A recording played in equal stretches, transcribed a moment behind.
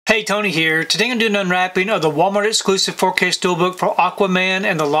Hey, Tony here. Today I'm doing an unwrapping of the Walmart exclusive 4K Steelbook for Aquaman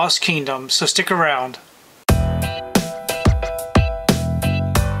and the Lost Kingdom, so stick around.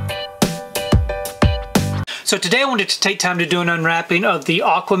 So today I wanted to take time to do an unwrapping of the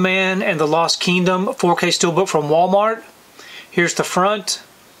Aquaman and the Lost Kingdom 4K Steelbook from Walmart. Here's the front,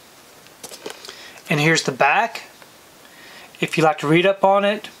 and here's the back. If you'd like to read up on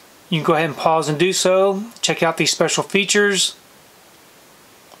it, you can go ahead and pause and do so. Check out these special features.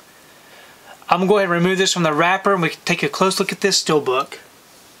 I'm going to go ahead and remove this from the wrapper and we can take a close look at this Steelbook.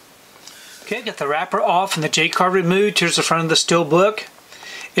 Okay, got the wrapper off and the J-card removed. Here's the front of the Steelbook.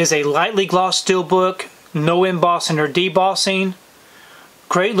 It is a lightly glossed Steelbook, no embossing or debossing.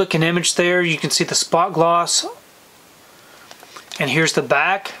 Great looking image there. You can see the spot gloss. And here's the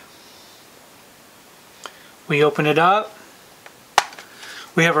back. We open it up.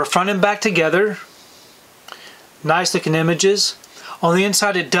 We have our front and back together. Nice looking images. On the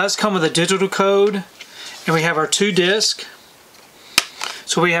inside it does come with a digital code, and we have our 2 discs.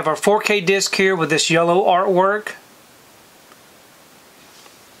 So we have our 4K disc here with this yellow artwork,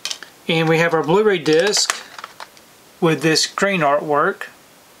 and we have our Blu-ray disc with this green artwork,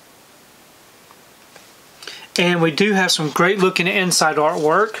 and we do have some great looking inside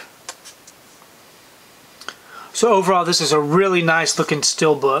artwork. So overall this is a really nice looking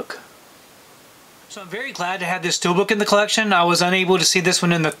Steelbook. So I'm very glad to have this Steelbook in the collection. I was unable to see this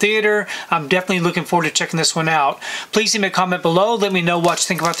one in the theater. I'm definitely looking forward to checking this one out. Please leave me a comment below. Let me know what you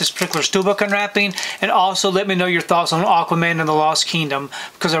think about this particular Steelbook unwrapping, and also let me know your thoughts on Aquaman and the Lost Kingdom,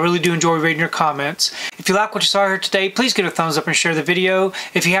 because I really do enjoy reading your comments. If you like what you saw here today, please give it a thumbs up and share the video.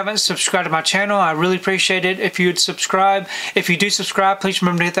 If you haven't subscribed to my channel, I really appreciate it if you would subscribe. If you do subscribe, please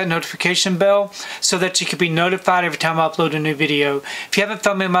remember to hit that notification bell so that you can be notified every time I upload a new video. If you haven't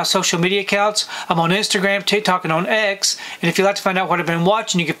found me on my social media accounts, I'm on Instagram, TikTok, and on X. And if you'd like to find out what I've been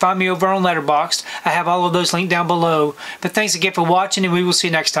watching, you can find me over on Letterboxd. I have all of those linked down below. But thanks again for watching, and we will see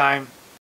you next time.